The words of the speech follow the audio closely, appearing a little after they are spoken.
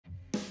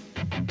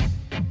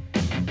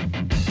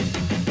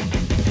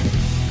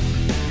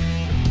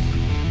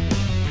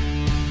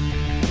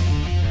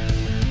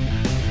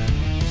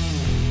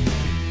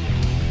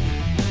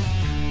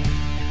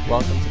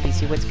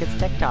WSKids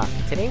Tech Talk.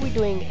 Today we're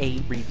doing a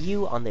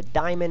review on the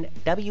Diamond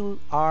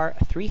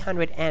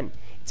WR300N.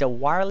 It's a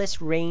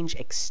wireless range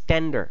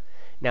extender.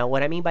 Now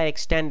what I mean by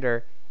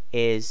extender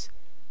is,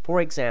 for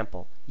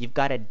example, you've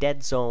got a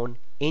dead zone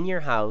in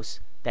your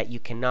house that you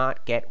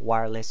cannot get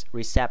wireless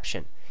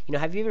reception. You know,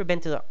 have you ever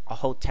been to a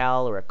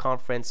hotel or a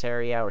conference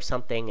area or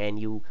something and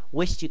you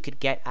wished you could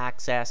get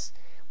access?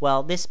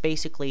 Well, this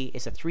basically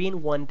is a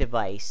 3-in-1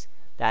 device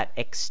that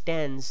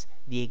extends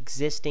the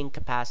existing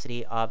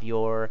capacity of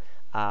your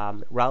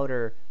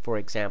router, for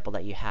example,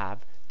 that you have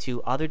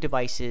to other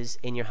devices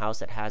in your house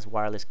that has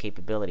wireless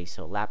capability.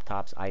 So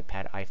laptops,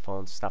 iPad,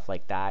 iPhones, stuff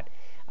like that.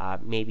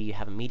 Maybe you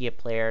have a media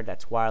player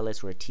that's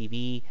wireless, or a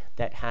TV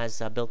that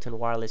has built-in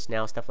wireless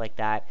now, stuff like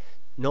that.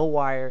 No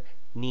wire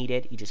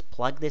needed. You just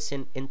plug this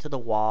into the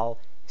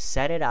wall,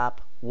 set it up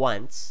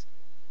once,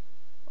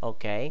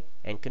 okay,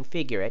 and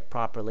configure it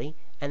properly,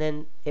 and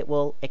then it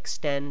will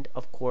extend,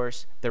 of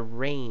course, the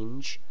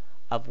range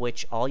of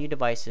which all your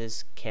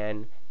devices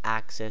can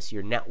access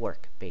your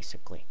network,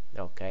 basically.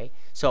 Okay,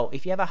 so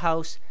if you have a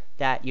house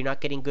that you're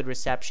not getting good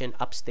reception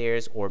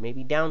upstairs or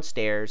maybe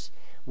downstairs,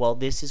 well,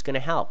 this is going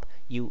to help.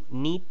 You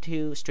need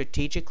to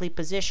strategically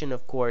position,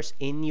 of course,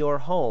 in your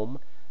home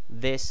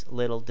this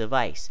little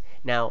device.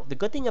 Now, the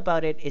good thing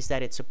about it is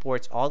that it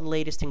supports all the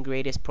latest and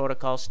greatest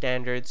protocol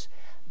standards.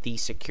 The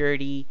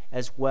security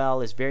as well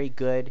is very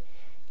good.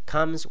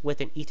 Comes with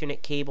an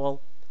Ethernet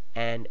cable,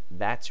 and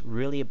that's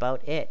really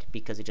about it,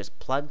 because it just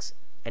plugs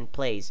and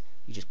plays.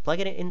 You just plug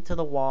it into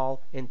the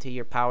wall, into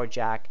your power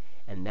jack,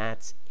 and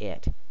that's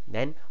it.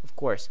 Then, of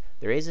course,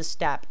 there is a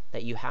step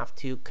that you have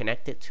to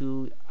connect it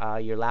to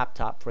your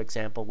laptop, for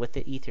example, with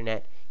the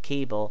Ethernet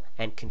cable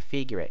and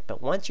configure it.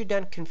 But once you're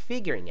done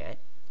configuring it,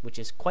 which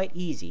is quite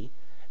easy,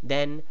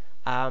 then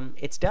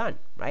it's done,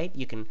 right?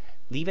 You can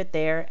leave it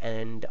there,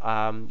 and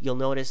you'll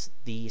notice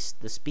the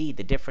speed,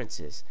 the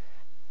differences.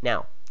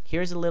 Now,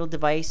 here's a little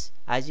device.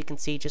 As you can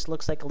see, it just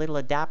looks like a little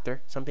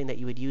adapter, something that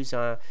you would use,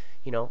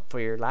 you know, for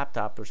your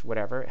laptop or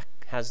whatever. It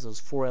has those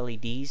 4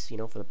 LEDs, you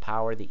know, for the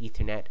power, the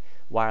Ethernet,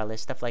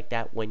 wireless, stuff like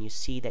that. When you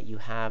see that you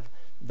have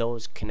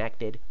those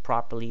connected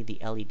properly, the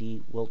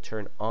LED will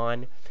turn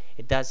on.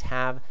 It does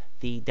have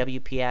the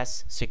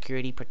WPS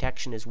security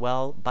protection as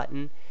well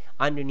button.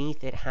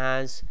 Underneath it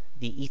has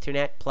the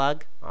Ethernet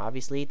plug.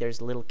 Obviously, there's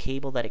a little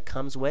cable that it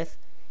comes with.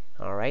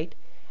 All right.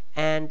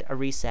 And a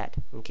reset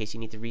in case you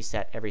need to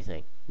reset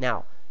everything.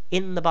 Now,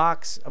 in the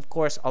box, of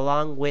course,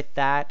 along with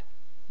that,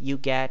 you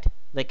get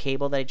the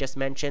cable that I just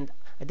mentioned.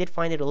 I did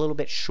find it a little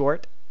bit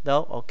short,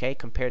 though, okay,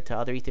 compared to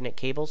other Ethernet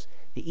cables.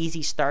 The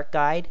easy start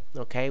guide,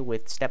 okay,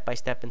 with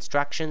step-by-step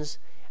instructions,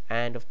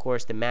 and of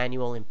course the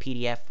manual in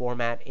PDF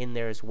format in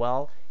there as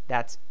well.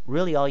 That's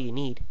really all you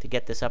need to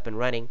get this up and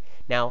running.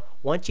 Now,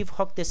 once you've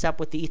hooked this up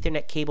with the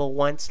Ethernet cable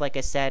once, like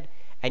I said,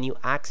 and you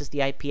access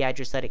the IP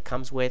address that it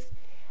comes with,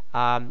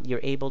 you're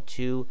able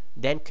to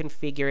then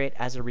configure it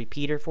as a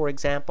repeater, for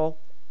example,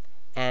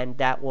 and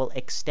that will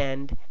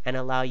extend and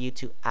allow you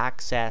to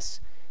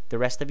access the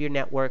rest of your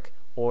network,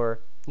 or,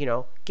 you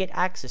know, get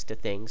access to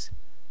things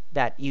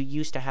that you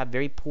used to have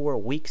very poor,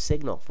 weak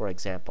signal, for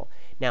example.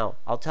 Now,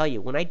 I'll tell you,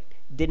 when I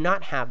did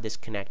not have this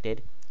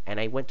connected and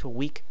I went to a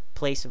weak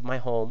place of my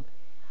home,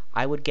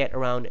 I would get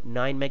around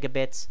 9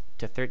 megabits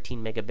to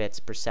 13 megabits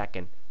per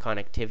second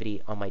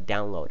connectivity on my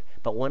download.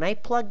 But when I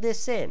plug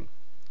this in,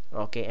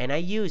 okay, and I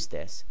use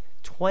this,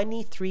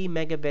 23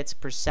 megabits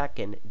per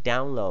second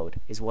download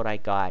is what I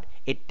got.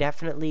 It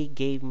definitely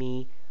gave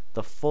me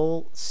the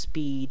full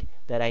speed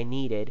that I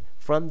needed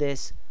from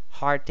this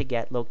hard to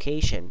get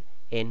location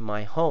in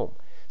my home.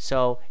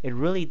 So it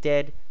really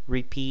did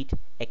repeat,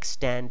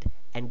 extend,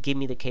 and give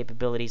me the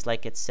capabilities,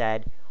 like it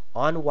said,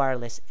 on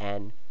wireless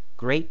N,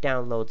 great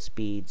download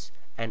speeds,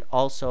 and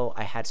also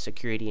I had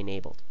security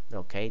enabled.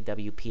 Okay,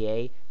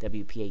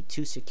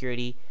 WPA2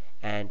 security,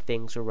 and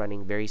things were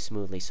running very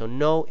smoothly. So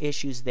no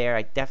issues there.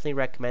 I definitely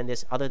recommend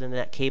this, other than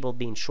that cable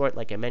being short,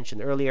 like I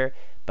mentioned earlier.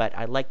 But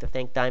I'd like to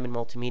thank Diamond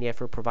Multimedia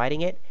for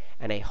providing it,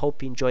 and I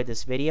hope you enjoyed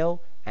this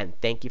video, and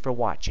thank you for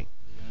watching.